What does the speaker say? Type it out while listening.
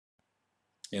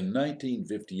In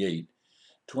 1958,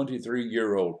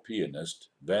 23-year-old pianist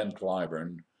Van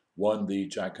Cliburn won the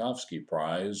Tchaikovsky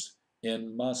Prize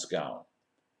in Moscow.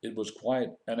 It was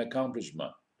quite an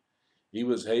accomplishment. He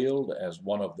was hailed as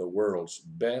one of the world's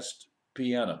best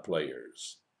piano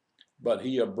players, but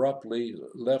he abruptly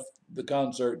left the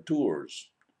concert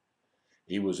tours.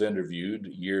 He was interviewed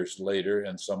years later,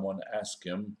 and someone asked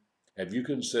him, "Have you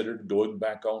considered going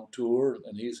back on tour?"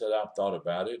 And he said, "I've thought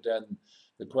about it." And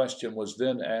the question was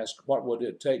then asked, "What would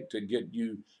it take to get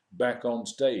you back on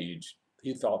stage?"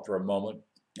 He thought for a moment,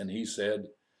 and he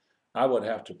said, "I would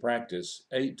have to practice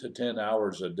 8 to 10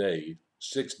 hours a day,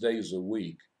 6 days a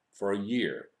week for a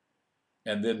year,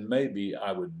 and then maybe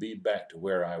I would be back to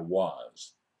where I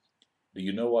was." Do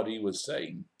you know what he was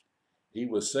saying? He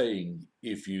was saying,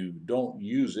 if you don't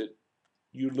use it,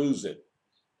 you lose it.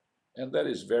 And that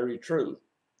is very true.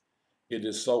 It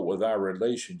is so with our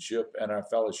relationship and our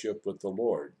fellowship with the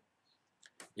Lord.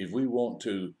 If we want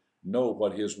to know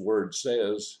what His Word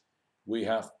says, we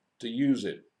have to use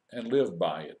it and live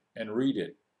by it and read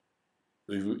it.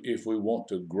 If we want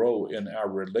to grow in our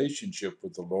relationship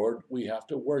with the Lord, we have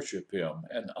to worship Him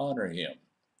and honor Him.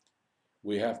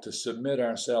 We have to submit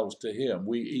ourselves to Him.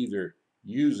 We either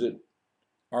use it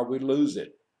or we lose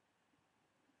it.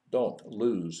 Don't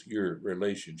lose your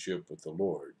relationship with the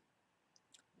Lord.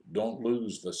 Don't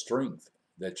lose the strength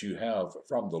that you have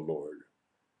from the Lord.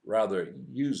 Rather,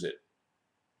 use it.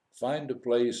 Find a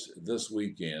place this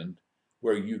weekend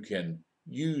where you can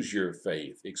use your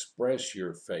faith, express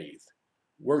your faith,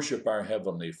 worship our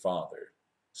Heavenly Father,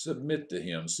 submit to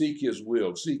Him, seek His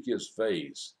will, seek His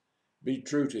face, be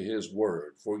true to His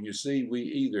Word. For you see, we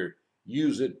either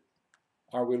use it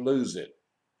or we lose it.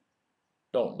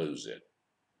 Don't lose it.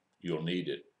 You'll need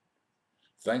it.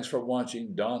 Thanks for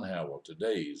watching Don Howell,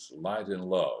 today's Light and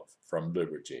Love from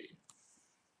Liberty.